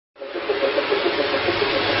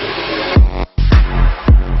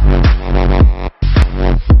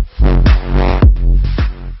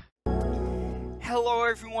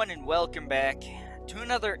and welcome back to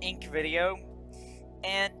another Ink video.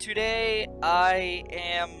 And today I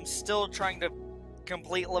am still trying to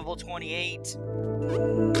complete level 28.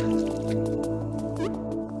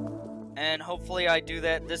 And hopefully I do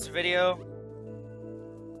that this video.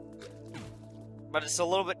 But it's a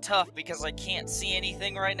little bit tough because I can't see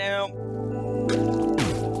anything right now.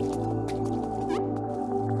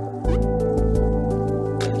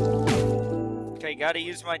 Okay, gotta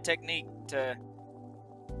use my technique to...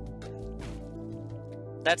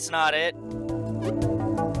 That's not it.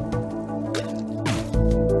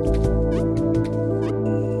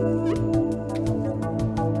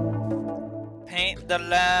 Paint the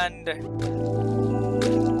land.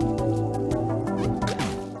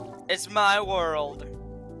 It's my world.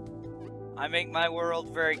 I make my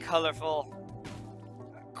world very colorful.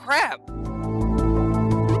 Crap!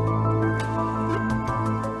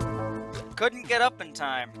 Couldn't get up in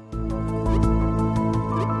time.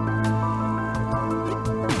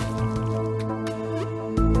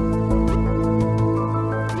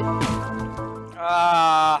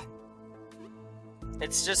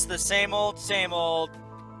 It's just the same old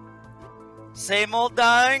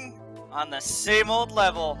dying on the same old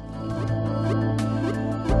level.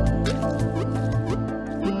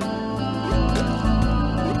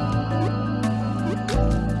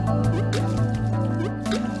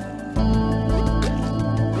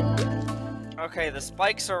 Okay, the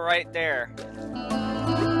spikes are right there.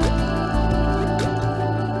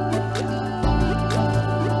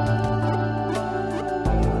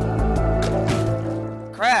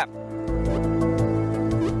 Crap.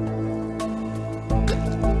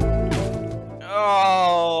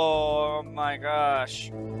 Oh my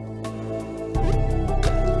gosh.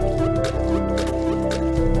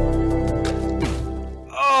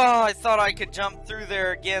 Oh, I thought I could jump through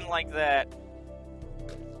there again like that.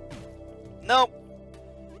 Nope.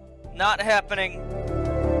 Not happening.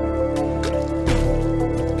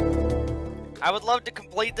 I would love to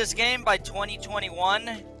complete this game by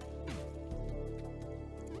 2021.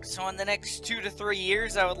 So in the next 2 to 3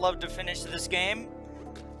 years, I would love to finish this game.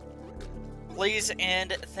 Please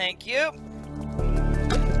and thank you.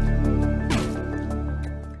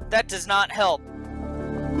 That does not help.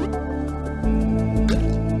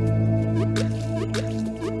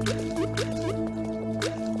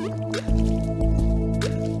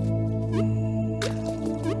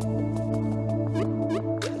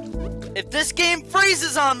 If this game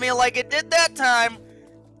freezes on me like it did that time,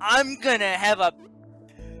 I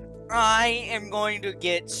am going to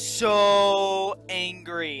get so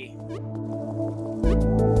angry.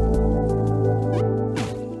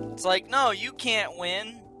 It's like, no, you can't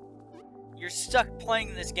win. You're stuck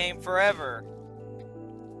playing this game forever.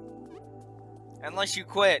 Unless you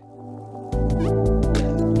quit.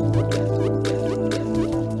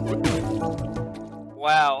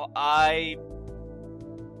 Wow, I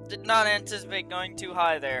did not anticipate going too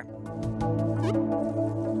high there.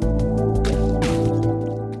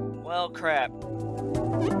 Well, crap.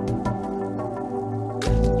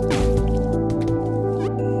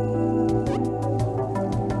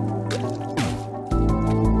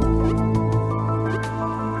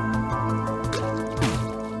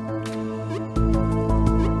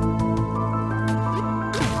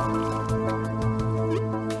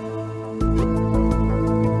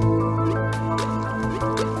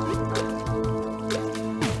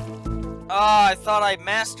 Oh, I thought I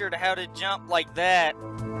mastered how to jump like that.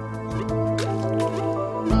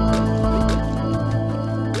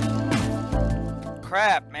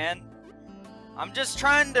 Crap, man. I'm just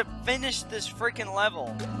trying to finish this freaking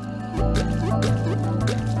level.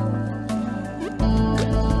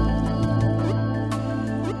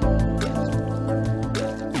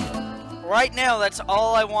 Right now, that's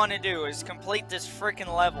all I want to do is complete this freaking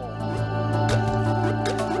level.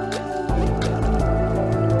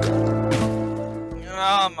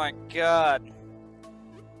 Oh my god.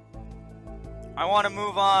 I want to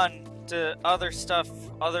move on to other stuff,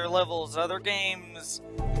 other levels, other games.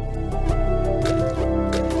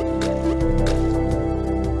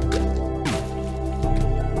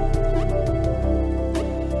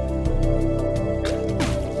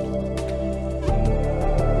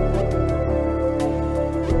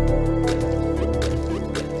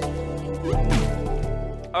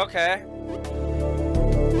 Okay.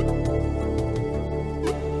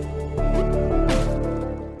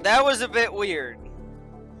 That was a bit weird.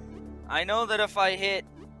 I know that if I hit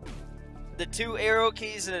the 2 arrow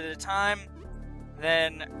keys at a time,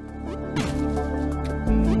 then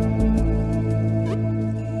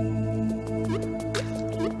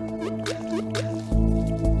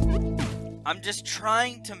I'm just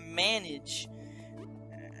trying to manage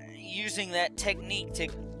using that technique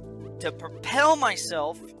to propel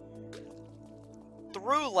myself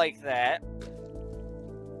through like that.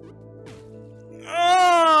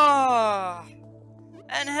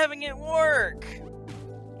 And having it work.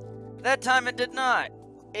 That time it did not.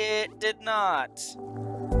 It did not.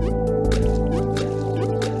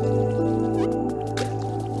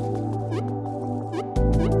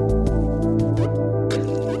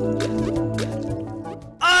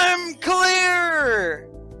 I'm clear!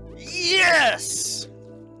 Yes!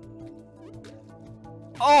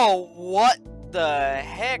 Oh, what the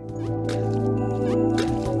heck?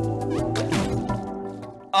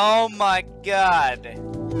 Oh my god.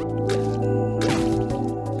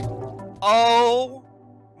 Oh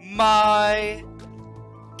my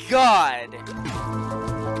god.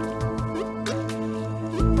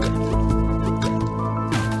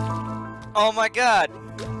 Oh my god.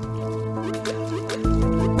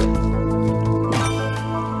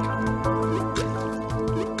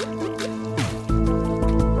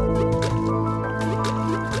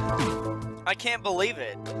 I can't believe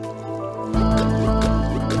it.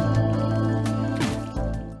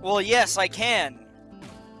 Well, yes, I can.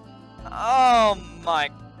 Oh my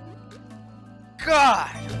god.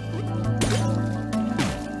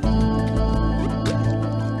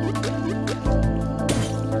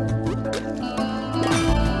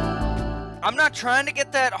 I'm not trying to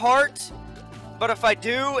get that heart, but if I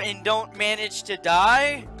do and don't manage to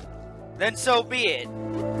die, then so be it.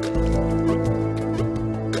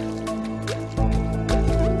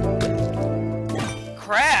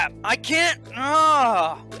 Crap, I can't.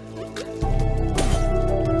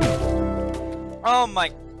 Oh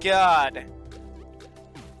my god.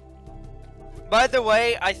 By the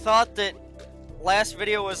way, I thought that last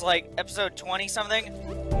video was like episode 20 something.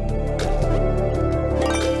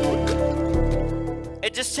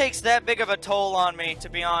 It just takes that big of a toll on me, to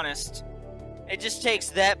be honest. It just takes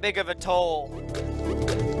that big of a toll.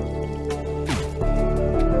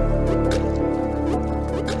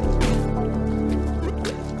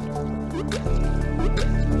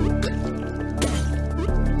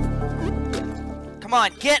 Come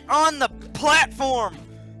on, get on the platform!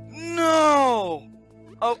 No!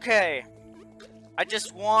 Okay. I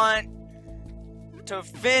just want to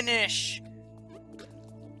finish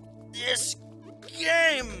this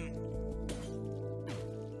game!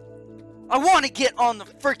 I want to get on the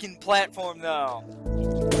freaking platform, though.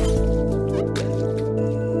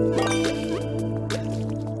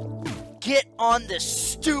 Get on this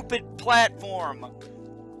stupid platform!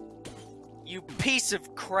 You piece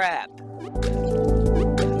of crap.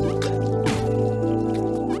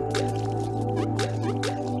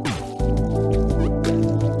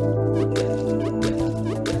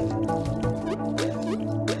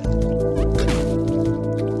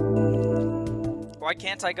 Why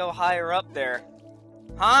can't I go higher up there?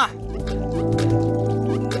 Huh?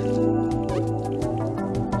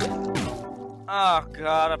 Oh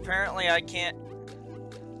god, apparently I can't.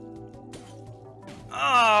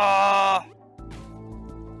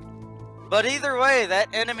 But either way, that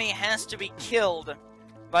enemy has to be killed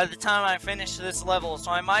by the time I finish this level, so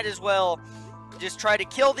I might as well just try to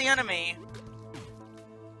kill the enemy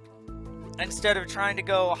instead of trying to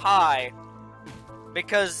go high,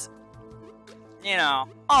 because, you know,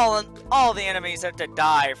 all the enemies have to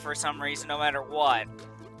die for some reason, no matter what.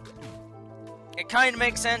 It kind of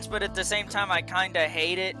makes sense, but at the same time, I kind of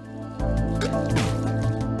hate it.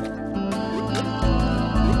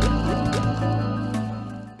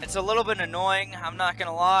 It's a little bit annoying, I'm not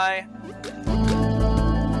gonna lie.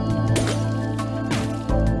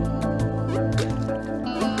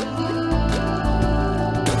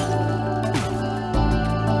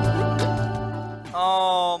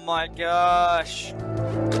 Oh my gosh.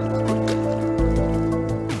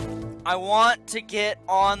 I want to get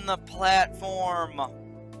on the platform.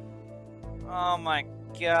 Oh my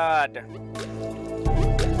god.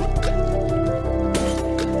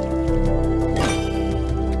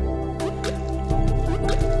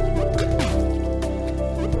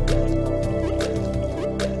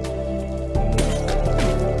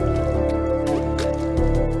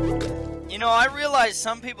 You know, I realize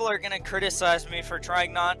some people are gonna criticize me for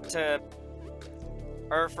trying not to,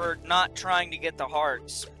 or for not trying to get the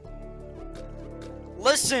hearts.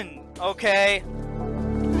 Listen, okay?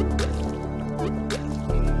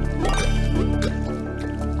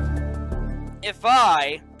 If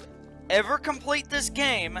I ever complete this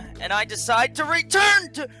game and I decide to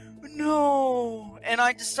return to... No! And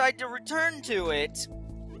I decide to return to it,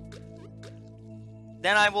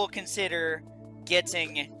 then I will consider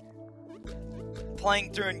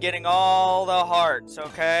playing through and getting all the hearts,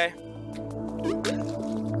 okay?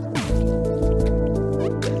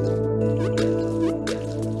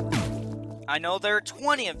 I know there are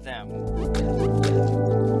 20 of them.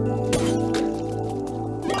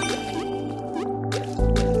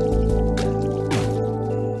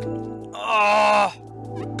 Oh!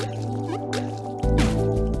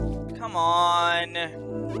 Come on.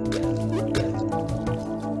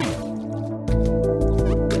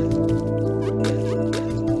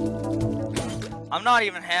 I'm not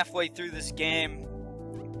even halfway through this game.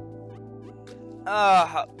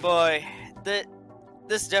 Boy.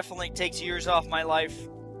 This definitely takes years off my life.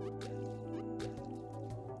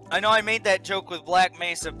 I know I made that joke with Black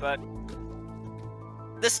Mesa, but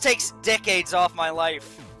this takes decades off my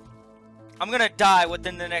life. I'm gonna die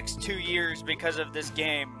within the next 2 years because of this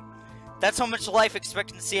game. That's how much life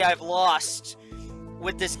expectancy I've lost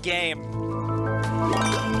with this game.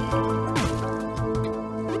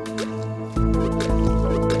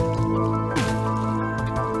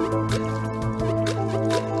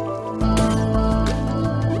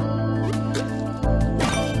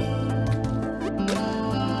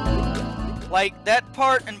 Like, that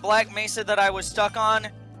part in Black Mesa that I was stuck on,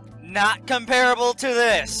 not comparable to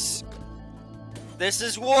this. This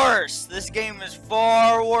is worse. This game is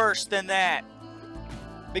far worse than that.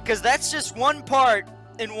 Because that's just one part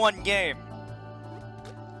in one game.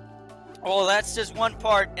 Well, that's just one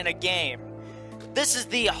part in a game. This is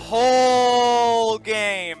the whole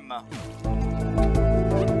game.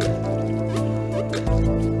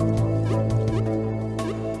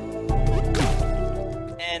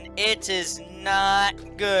 And it is not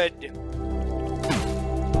good.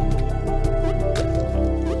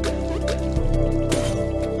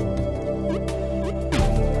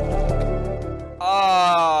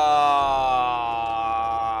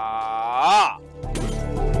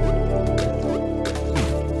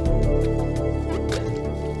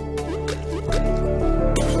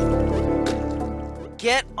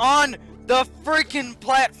 Get on the freaking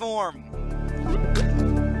platform!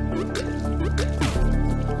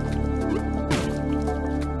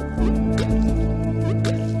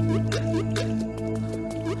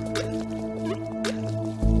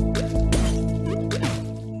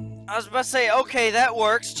 I was about to say, okay, that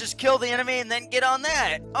works. Just kill the enemy and then get on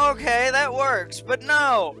that. Okay, that works. But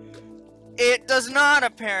no, it does not,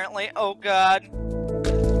 apparently. Oh, God.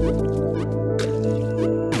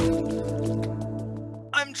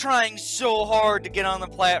 I'm trying so hard to get on the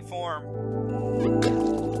platform.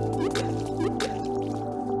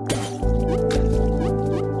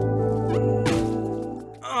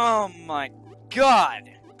 Oh, my God.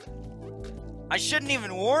 I shouldn't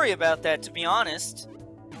even worry about that, to be honest.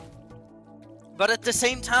 But at the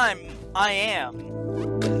same time, I am.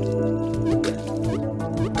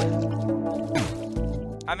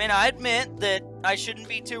 I mean, I admit that I shouldn't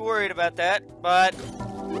be too worried about that, but...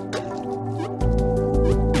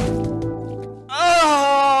 Oh!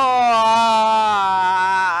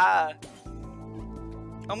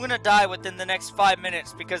 I'm gonna die within the next 5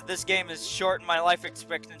 minutes because this game has shortened my life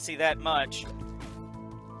expectancy that much.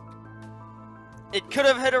 It could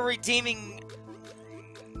have had a redeeming...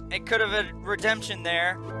 It could have had redemption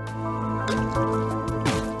there.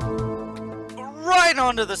 Right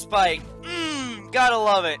onto the spike. Gotta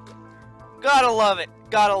love it. Gotta love it.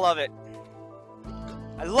 Gotta love it.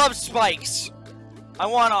 I love spikes. I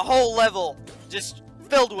want a whole level just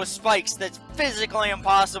filled with spikes that's physically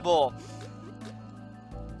impossible.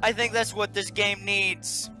 I think that's what this game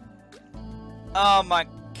needs. Oh my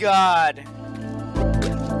God.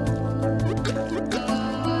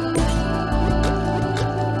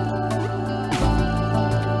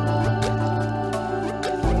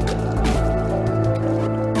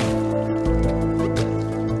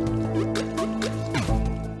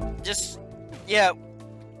 Yeah.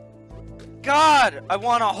 God, I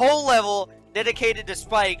want a whole level dedicated to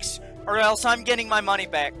spikes, or else I'm getting my money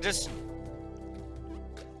back.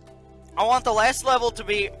 I want the last level to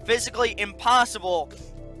be physically impossible,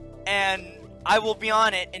 and I will be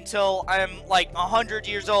on it until I'm like 100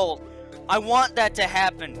 years old. I want that to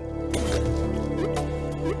happen.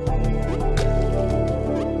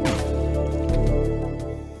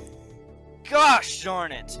 Gosh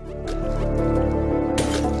darn it.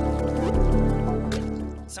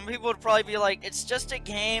 Some people would probably be like, it's just a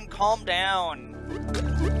game, calm down.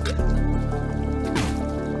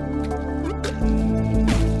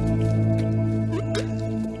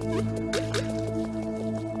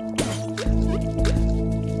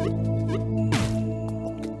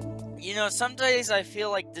 You know, some days I feel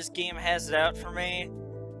like this game has it out for me,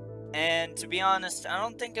 and to be honest, I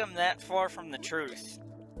don't think I'm that far from the truth.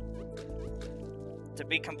 To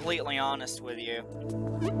be completely honest with you.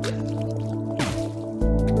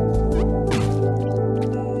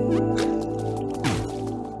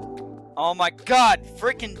 Oh my god,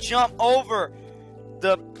 freaking jump over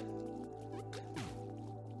the...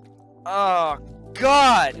 Oh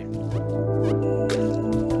god!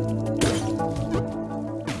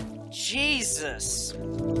 Jesus!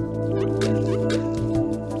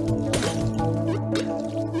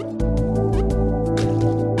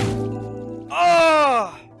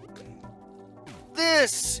 Oh!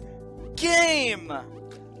 This game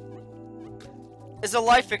is a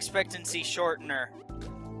life expectancy shortener.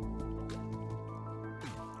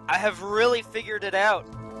 I have really figured it out.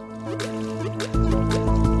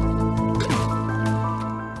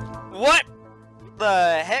 What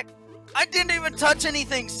the heck? I didn't even touch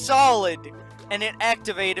anything solid, and it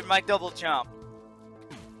activated my double jump.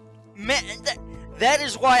 Man, that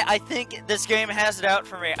is why I think this game has it out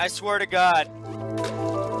for me. I swear to God.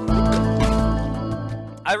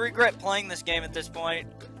 I regret playing this game at this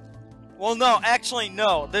point. Well, no, actually,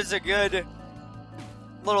 no. This is a good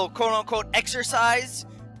little quote-unquote exercise,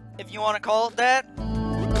 if you want to call it that.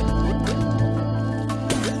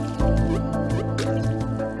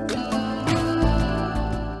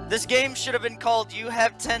 This game should have been called You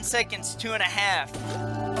Have 10 Seconds,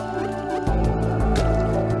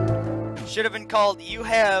 2.5. Should have been called You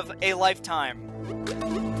Have a Lifetime.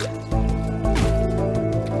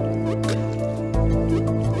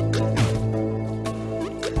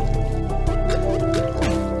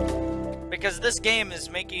 Because this game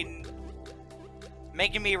is making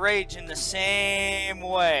me rage in the same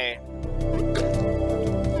way.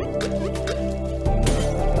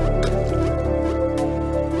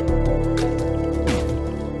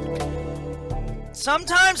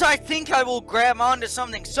 Sometimes I think I will grab onto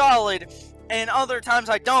something solid, and other times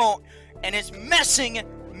I don't, and it's messing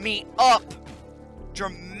me up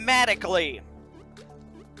dramatically.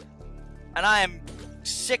 And I am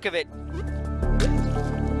sick of it.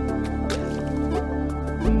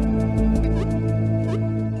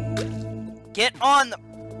 Get on the...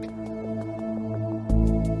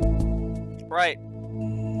 Right.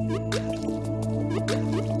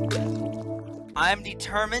 I'm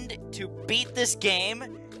determined to beat this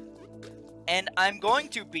game, and I'm going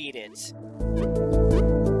to beat it.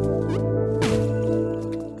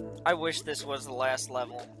 I wish this was the last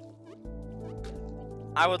level.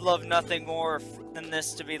 I would love nothing more than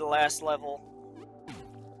this to be the last level.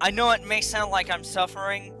 I know it may sound like I'm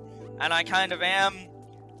suffering, and I kind of am,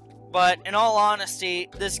 but in all honesty,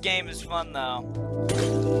 this game is fun though.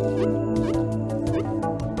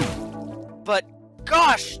 But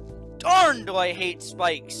gosh darn, do I hate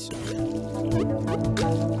spikes.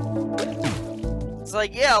 It's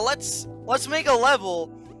like, yeah, let's make a level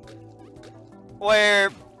where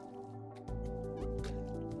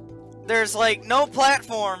there's like no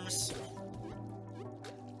platforms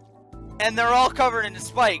and they're all covered in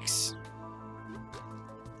spikes.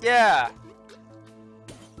 Yeah.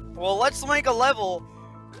 Well, let's make a level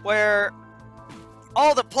where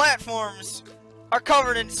all the platforms are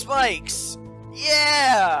covered in spikes.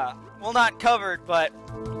 Yeah! Well, not covered, but...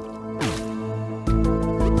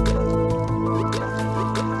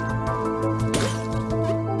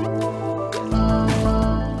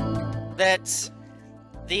 that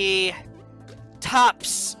the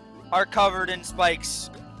tops are covered in spikes.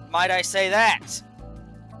 Might I say that?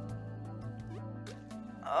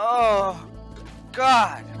 Oh,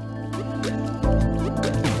 God.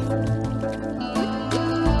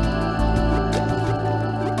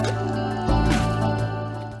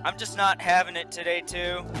 I'm just not having it today,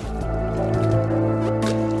 too.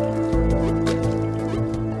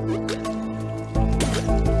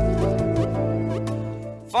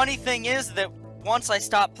 Funny thing is that once I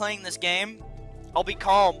stop playing this game, I'll be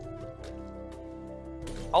calm.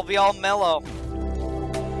 I'll be all mellow.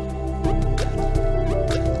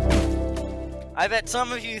 I bet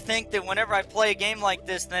some of you think that whenever I play a game like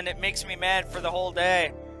this, then it makes me mad for the whole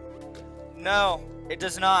day. No, it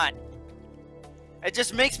does not. It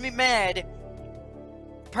just makes me mad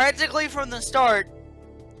practically from the start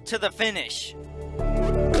to the finish.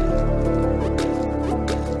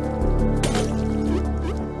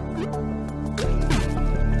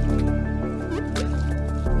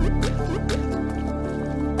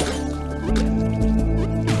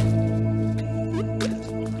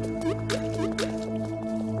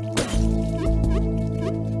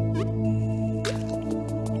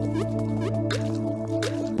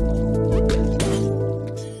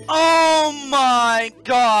 My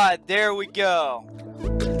God, there we go.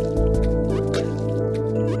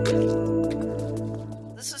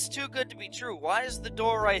 This is too good to be true. Why is the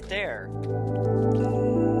door right there?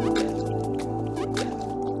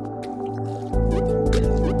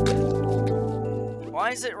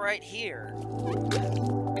 Why is it right here?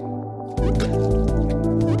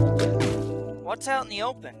 What's out in the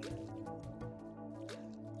open?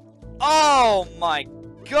 Oh my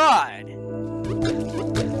god!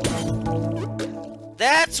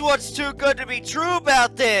 That's what's too good to be true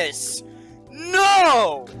about this!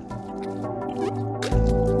 No!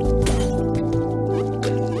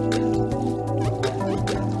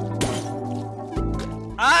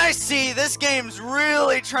 I see, this game's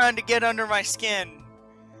really trying to get under my skin.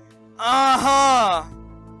 Uh-huh.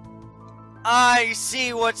 I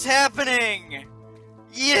see what's happening.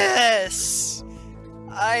 Yes.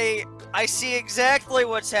 I see exactly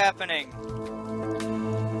what's happening.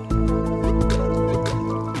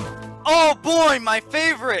 Oh boy, my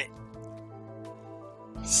favorite.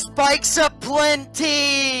 Spikes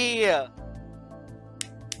aplenty.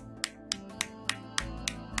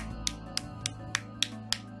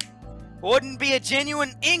 Wouldn't be a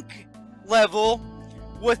genuine ink level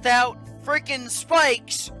without freaking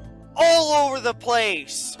spikes all over the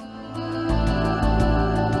place.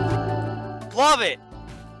 Love it.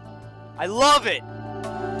 I love it.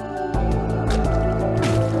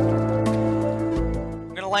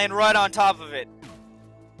 I'm gonna land right on top of it.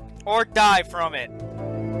 Or die from it.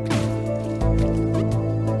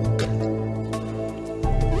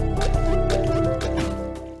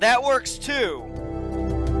 That works too.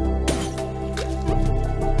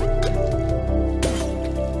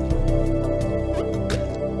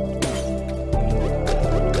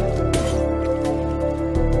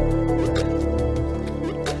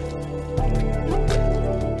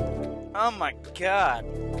 Oh my god.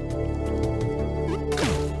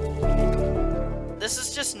 This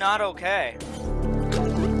is just not okay.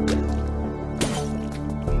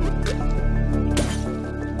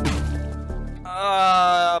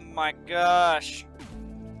 Oh my gosh.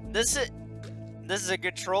 This is a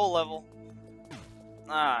good troll level.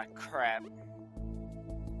 Ah, crap.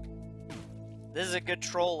 This is a good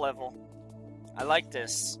troll level. I like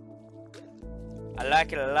this. I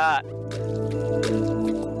like it a lot.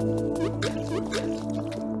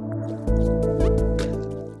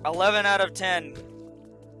 $11 out of 10.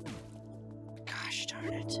 Gosh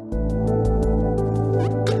darn it.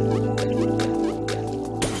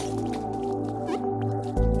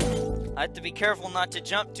 I have to be careful not to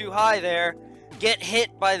jump too high there. Get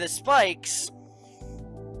hit by the spikes.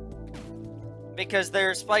 Because there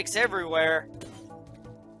are spikes everywhere.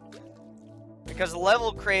 Because the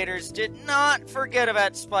level creators did not forget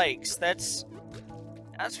about spikes. That's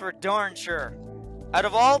for darn sure. Out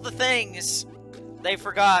of all the things they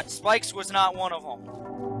forgot, spikes was not one of them.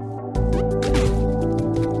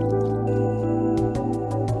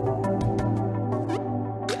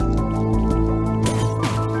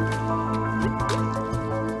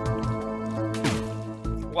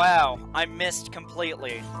 Wow, I missed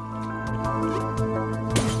completely.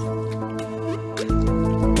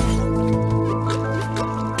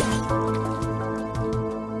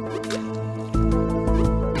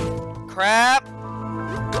 Crap.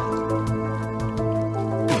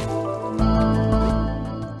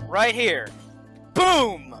 Right here.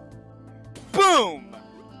 Boom! Boom!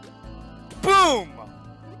 Boom!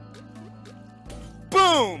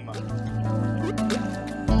 Boom!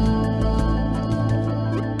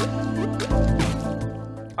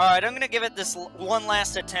 Alright, I'm gonna give it this one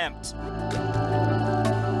last attempt.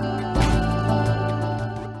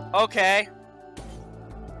 Okay.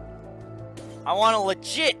 I want a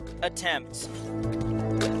legit attempt.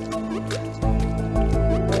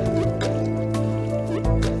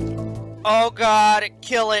 Oh god,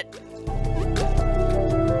 kill it.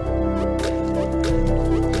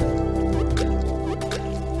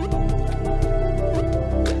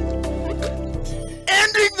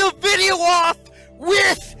 Ending the video off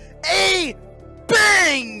with a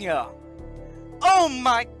bang! Oh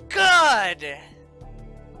my god!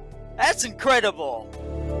 That's incredible.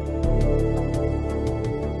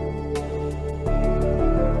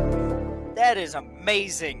 That is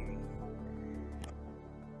amazing.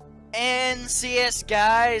 And CS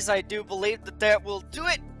guys, I do believe that will do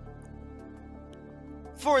it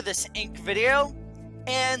for this ink video.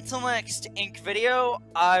 And until next ink video,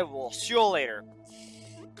 I will see you later.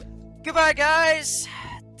 Goodbye guys.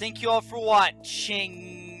 Thank you all for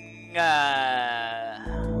watching.